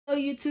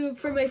Hello YouTube,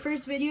 for my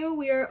first video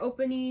we are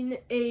opening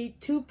a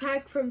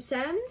 2-pack from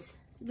Sam's.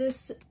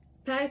 This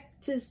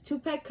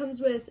 2-pack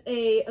comes with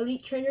a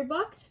Elite Trainer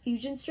box,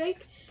 Fusion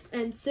Strike,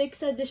 and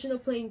 6 additional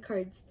playing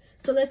cards.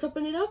 So let's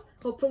open it up.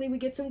 Hopefully we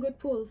get some good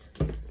pulls.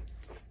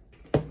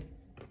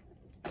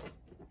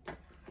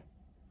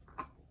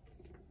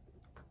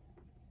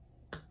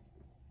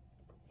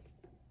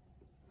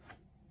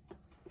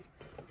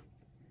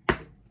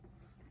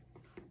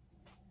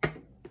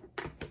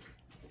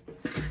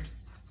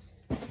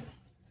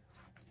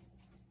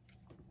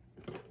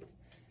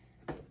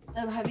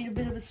 I'm having a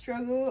bit of a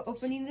struggle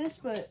opening this,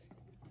 but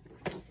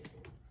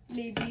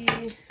maybe...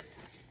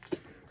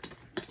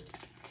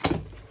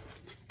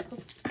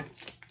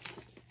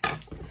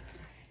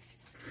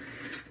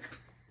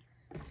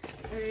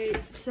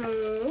 Alright,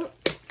 so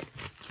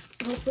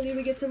hopefully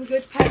we get some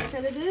good packs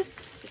out of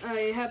this.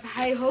 I have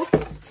high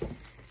hopes.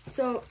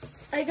 So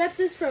I got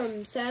this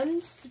from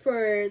Sam's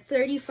for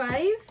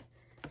 $35.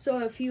 So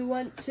if you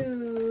want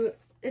to,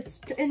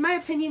 in my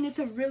opinion, it's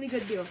a really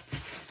good deal.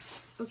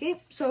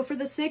 Okay, so for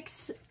the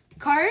 6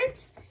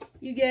 cards,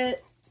 you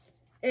get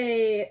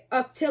a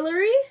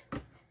Octillery,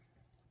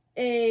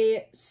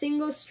 a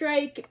Single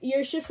Strike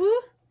Urshifu,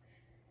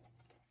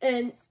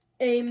 and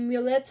a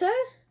Muleta,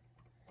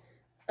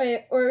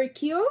 a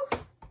Orikyo,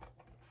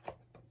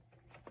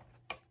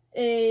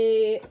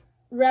 a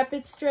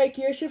Rapid Strike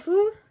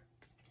Urshifu,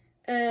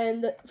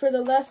 and for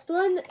the last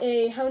one,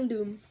 a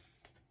Houndoom.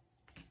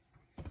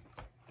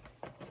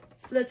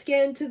 Let's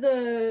get into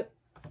the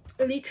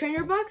Elite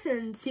Trainer box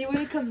and see what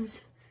it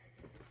comes.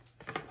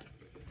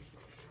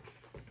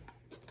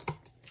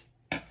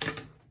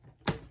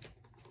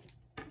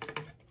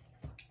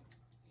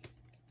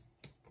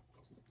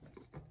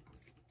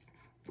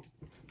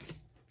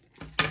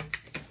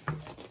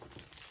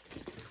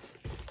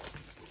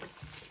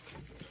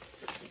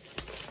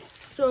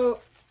 So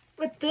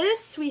with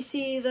this, we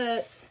see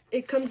that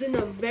it comes in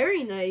a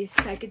very nice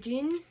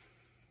packaging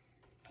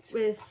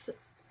with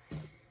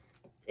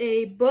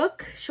a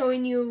book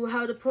showing you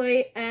how to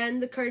play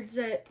and the cards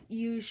that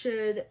you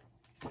should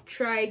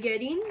try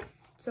getting.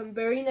 Some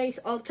very nice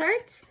alt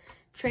arts,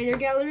 trainer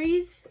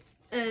galleries,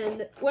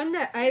 and one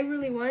that I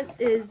really want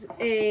is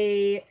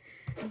a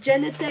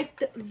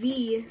Genesect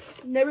V.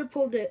 Never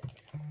pulled it.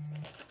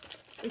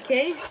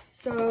 Okay,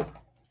 so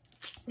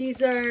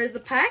these are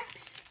the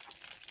packs.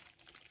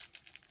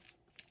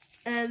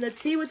 And let's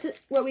see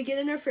what we get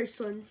in our first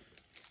one.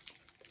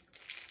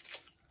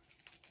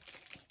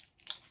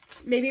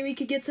 Maybe we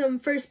could get some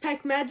first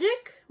pack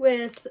magic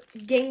with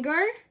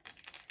Gengar.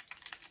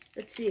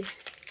 Let's see.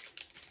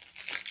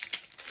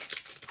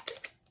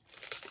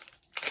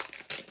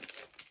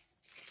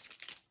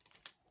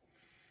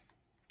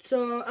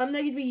 So I'm not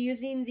going to be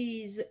using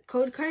these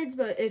code cards,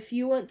 but if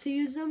you want to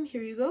use them,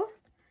 here you go.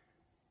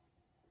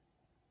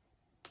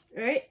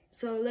 Alright,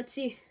 so let's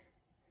see.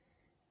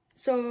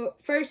 So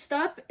first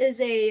up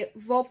is a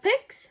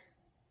Vulpix,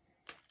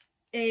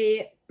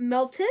 a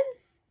Melton,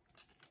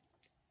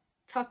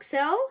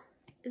 Toxel,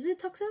 is it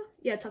Toxel?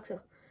 Yeah, Toxel.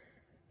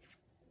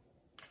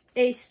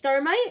 A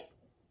Starmite,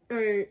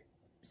 or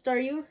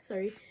Staryu,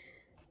 sorry.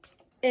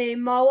 A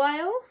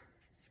Mawile.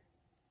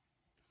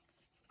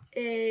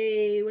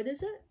 A, what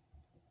is it?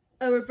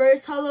 A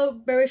Reverse Hollow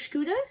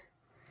Barraskewda.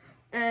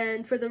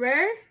 And for the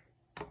rare,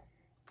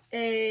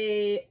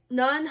 a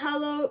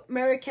non-hollow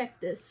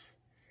Maracactus.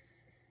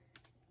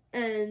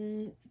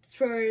 And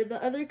for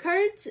the other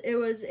cards, it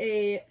was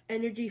a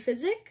Energy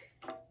Physic,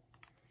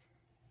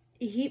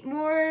 a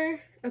Heatmor,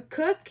 a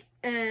Cook,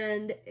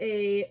 and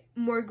a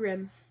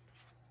Morgrim.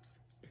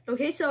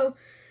 Okay, so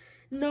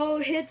no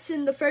hits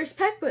in the first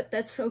pack, but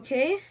that's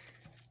okay.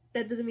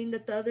 That doesn't mean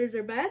that the others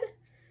are bad.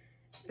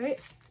 Alright,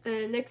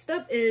 and next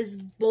up is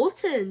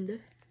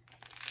Boltund.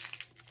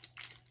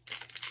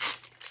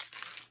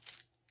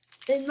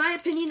 In my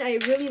opinion, I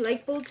really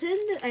like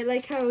Boltund. I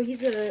like how he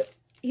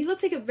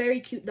looks like a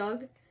very cute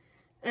dog.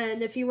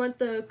 And if you want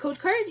the code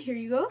card, here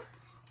you go.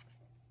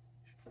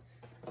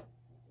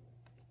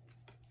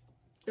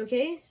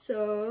 Okay,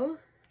 so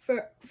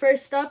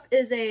first up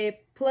is a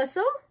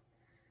Plusle,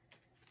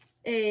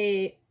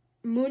 a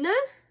Munna,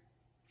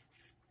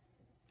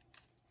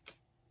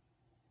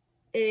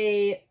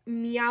 a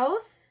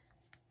Meowth,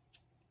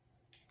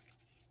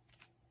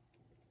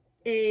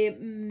 a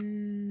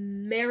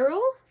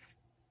Marill,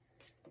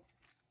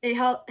 a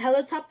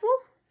Helitapu,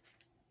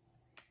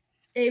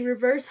 a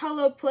Reverse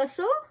Hollow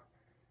Plusle,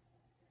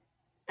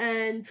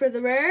 and for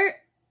the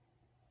rare,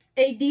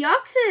 a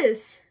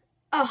Deoxys,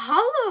 a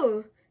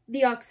Hollow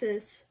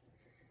Deoxys.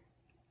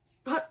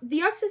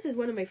 Deoxys is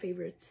one of my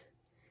favorites.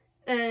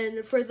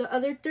 And for the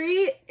other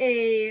 3,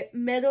 a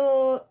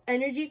Metal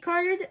Energy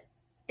card,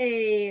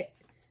 a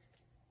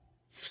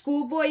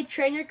Schoolboy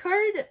Trainer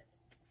card,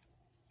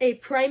 a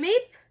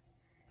Primeape,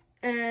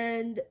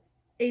 and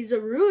a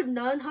Zarude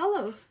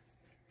non-hollow.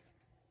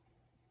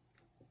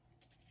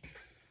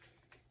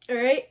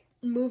 Alright,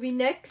 moving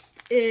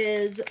next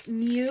is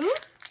Mew.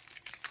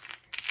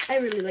 I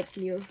really like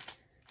Mew.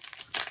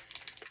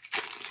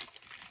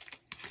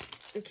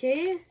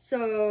 Okay,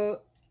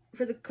 so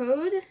for the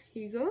code,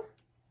 here you go.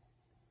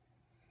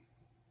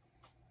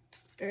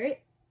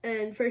 Alright,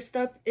 and first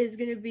up is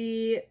going to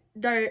be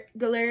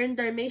Galarian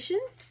Darmation,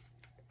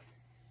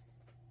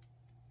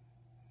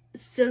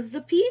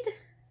 Sizzlipede,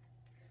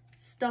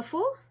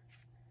 Stuffle,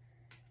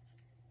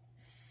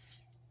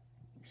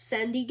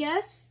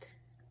 Sandygast,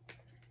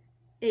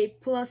 a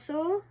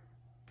Plusle,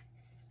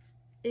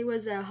 it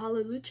was a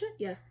Hololucha,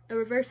 yeah, a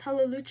reverse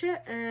Hololucha,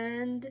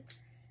 and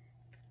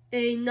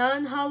a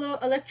non-holo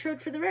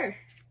Electrode for the rare.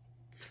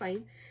 It's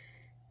fine.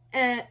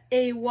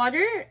 A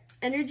Water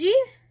Energy,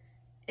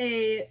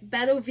 a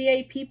Battle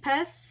VIP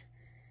Pass,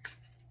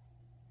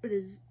 what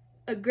is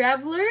a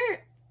Graveler,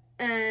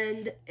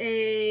 and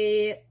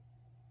a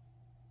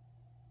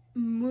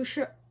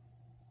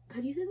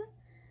how do you say that?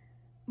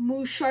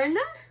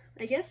 Musharna,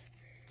 I guess.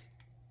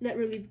 Not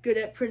really good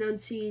at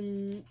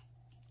pronouncing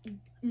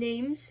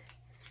names.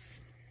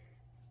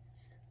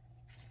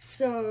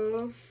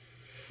 So,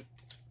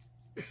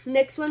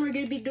 next one we're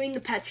going to be doing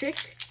the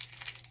Patrick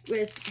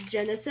with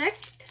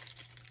Genesect.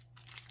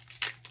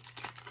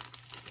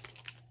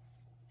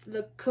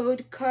 The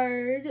code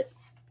card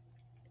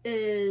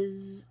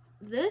is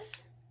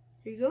this.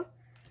 Here you go.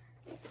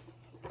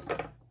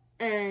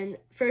 And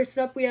first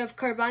up we have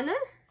Carvanha,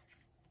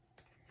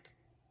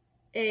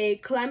 a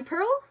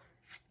Clamperl,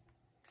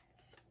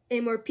 a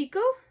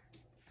Morpeko,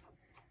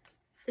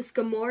 a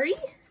Skamori,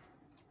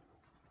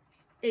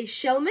 a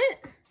Shelmet,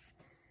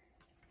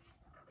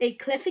 a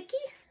Klefki.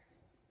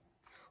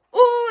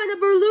 Oh, and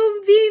a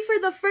Breloom V for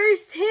the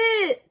first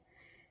hit.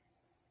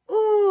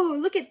 Oh,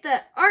 look at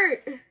that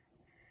art.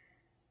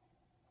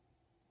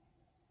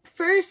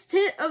 First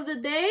hit of the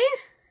day.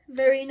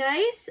 Very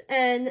nice.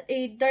 And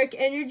a Dark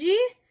Energy,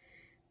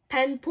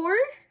 Panpour,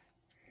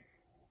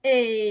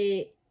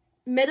 a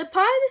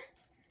Metapod,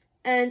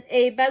 and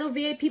a Battle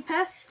VIP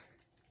Pass.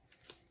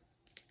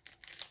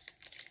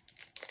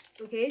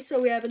 Okay, so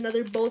we have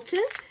another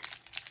Bolton.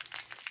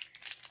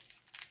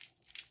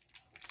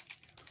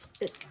 It's a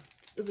bit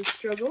of a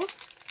struggle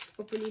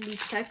opening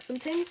these packs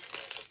sometimes.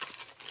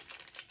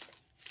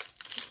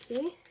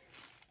 Okay,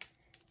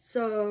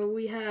 so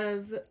we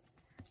have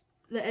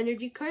the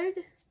energy card,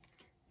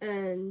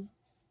 and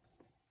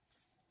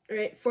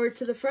right, 4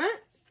 to the front.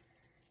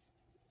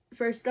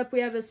 First up we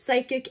have a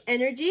Psychic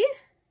Energy,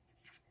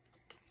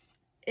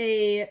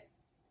 a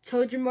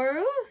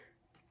Togedemaru,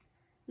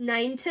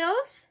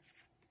 Ninetales,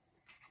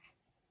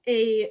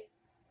 a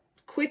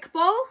Quick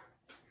Ball,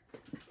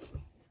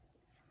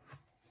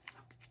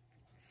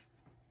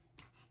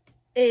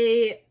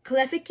 a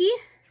Klefki,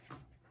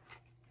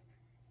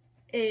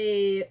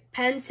 a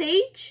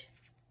Pansage,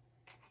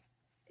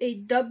 a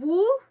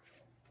Dubwool,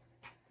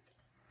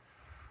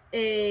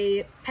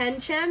 a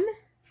Pancham,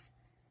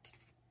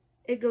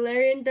 a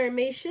Galarian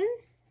Darmation,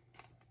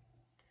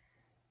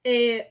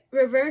 a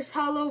reverse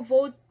holo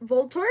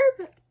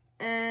Voltorb,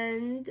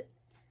 and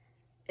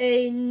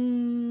a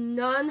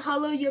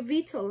non-holo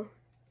Yveltal.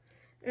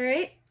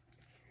 Alright.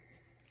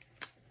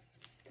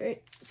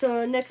 Alright,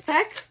 so next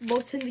pack,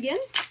 Bolton again.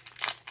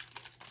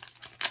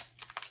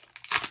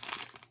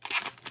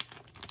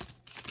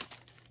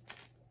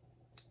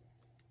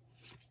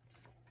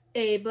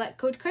 A black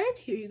code card,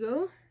 here you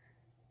go.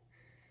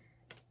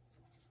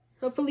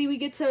 Hopefully we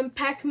get some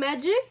pack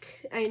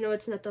magic. I know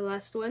it's not the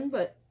last one,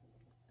 but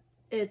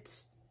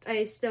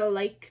I still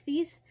like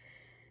these.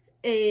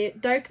 A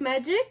Dark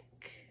Magic,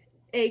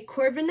 a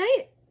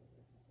Corviknight,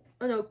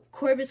 oh no,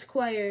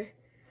 Corvisquire,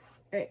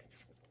 alright,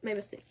 my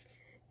mistake.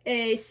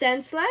 A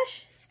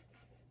Sandslash,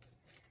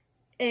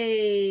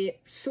 a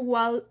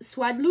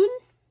Swadloon,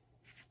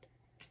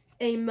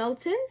 a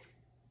Melton,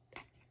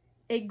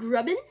 a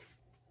Grubbin,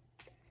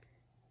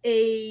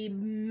 a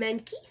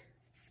Mankey,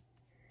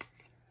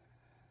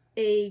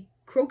 a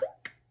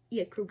Krogunk,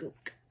 yeah,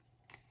 Krogunk,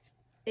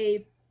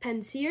 a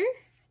Pansear,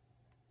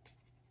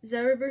 is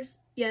that reverse?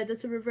 Yeah,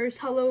 that's a reverse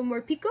holo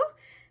Morpeko.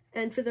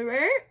 And for the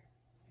rare,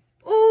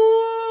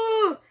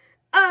 oh,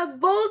 a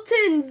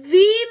Bolton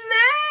V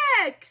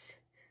Max.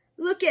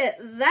 Look at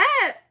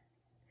that.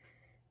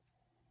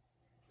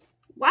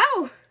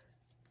 Wow.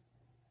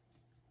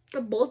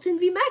 A Bolton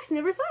V Max,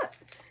 never thought.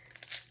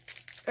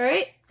 All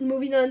right,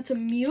 moving on to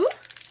Mew.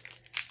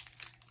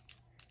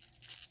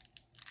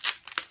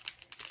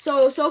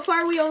 So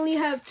far we only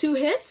have 2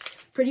 hits.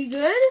 Pretty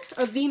good.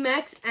 A V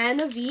Max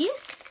and a V.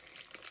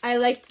 I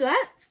liked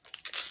that.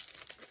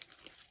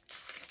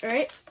 All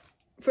right.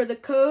 For the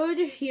code,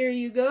 here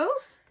you go,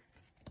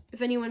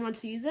 if anyone wants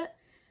to use it.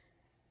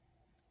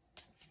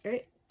 All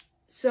right,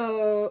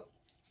 so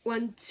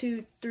 1,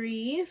 2,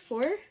 3,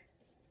 4.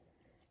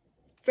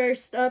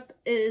 First up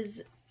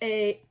is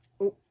a,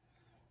 oh,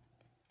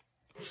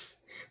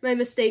 my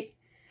mistake,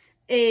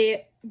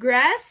 a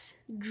Grass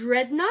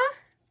Dreadnought.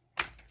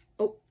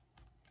 Oh,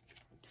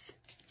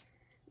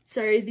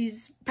 sorry,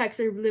 these packs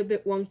are a little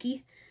bit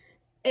wonky.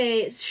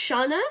 A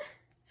Shauna,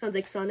 sounds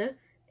like sauna,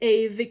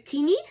 a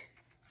Victini,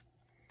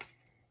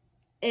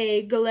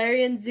 a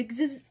Galarian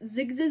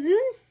Zigzagoon,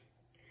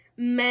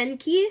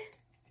 Mankey,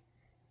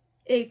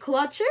 a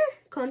Clauncher,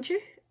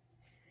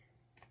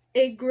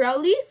 a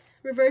Growlithe,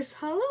 reverse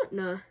hollow,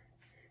 nah.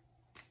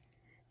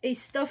 A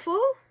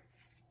Stuffle,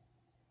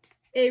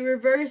 a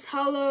reverse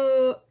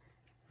hollow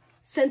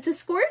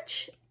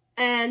Centiskorch,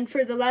 and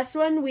for the last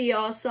one, we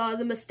all saw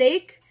the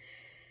mistake.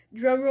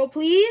 Drumroll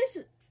please.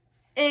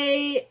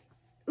 A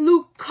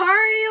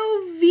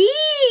Lucario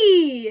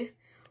V!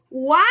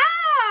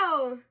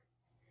 Wow!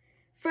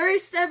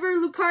 First ever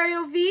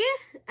Lucario V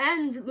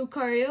and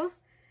Lucario.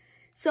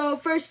 So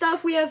first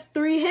off, we have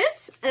 3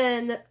 hits,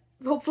 and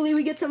hopefully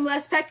we get some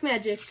last pack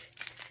magic.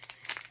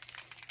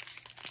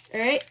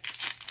 Alright.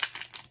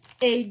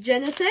 A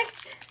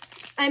Genesect.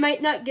 I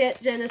might not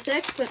get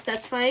Genesect, but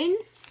that's fine.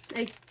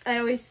 I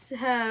always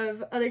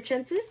have other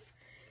chances.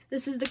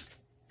 This is the,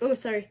 oh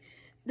sorry.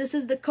 This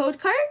is the code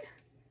card.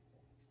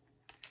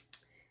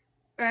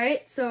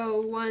 Alright,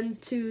 so 1,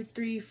 2,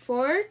 3,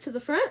 4 to the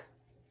front.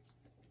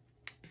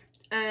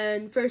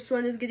 And first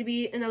one is going to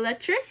be an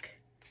electric.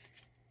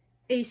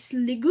 A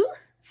Sliggoo.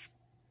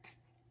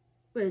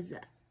 What is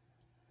that?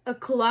 A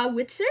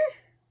Clawitzer?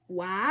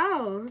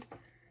 Wow.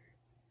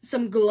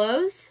 Some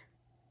gloves.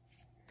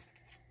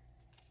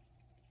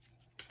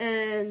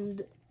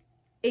 And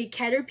a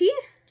Caterpie.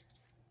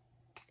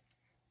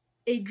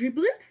 A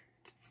Dribbler.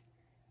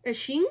 A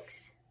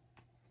Shinx.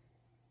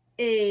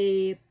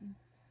 A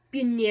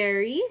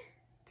Buneary,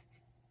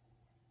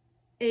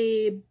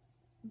 a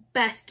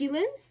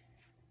Basculin,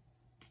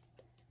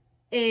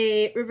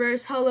 a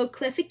reverse hollow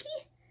Klefki,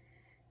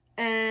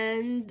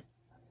 and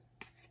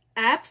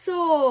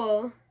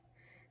Absol.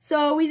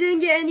 So we didn't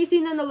get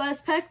anything on the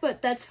last pack,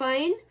 but that's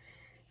fine.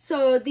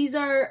 So these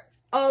are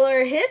all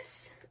our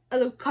hits: a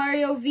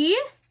Lucario V,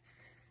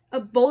 a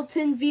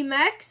Bolton V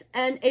Max,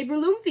 and a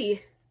Breloom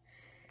V.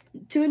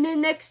 Tune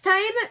in next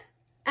time.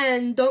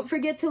 And don't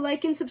forget to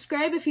like and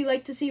subscribe if you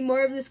like to see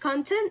more of this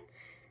content.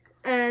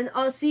 And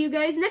I'll see you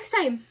guys next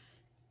time.